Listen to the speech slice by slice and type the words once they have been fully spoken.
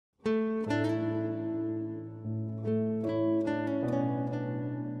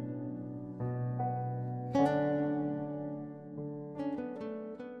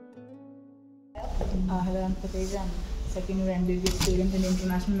Khuteja. I'm second year MBBS student in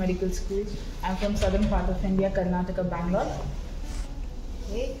International Medical School. I'm from southern part of India, Karnataka, Bangalore.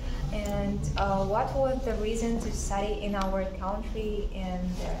 Okay. And what was the reason to study in our country and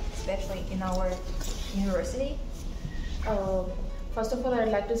especially in our university? First of all, I'd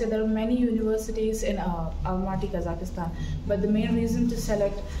like to say there are many universities in Almaty, Kazakhstan, but the main reason to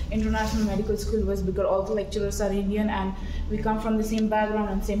select International Medical School was because all the lecturers are Indian and we come from the same background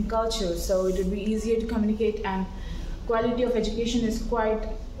and same culture, so it would be easier to communicate, and quality of education is quite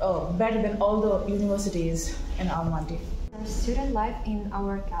better than all the universities in Almaty. Student life in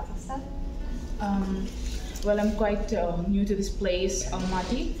our Kazakhstan? Well, I'm quite new to this place,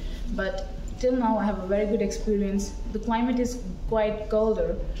 Almaty, but till now I have a very good experience. The climate is quite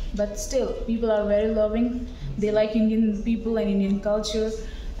colder, but still people are very loving. They like Indian people and Indian culture,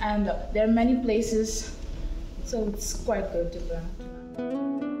 and there are many places, so it's quite good to learn.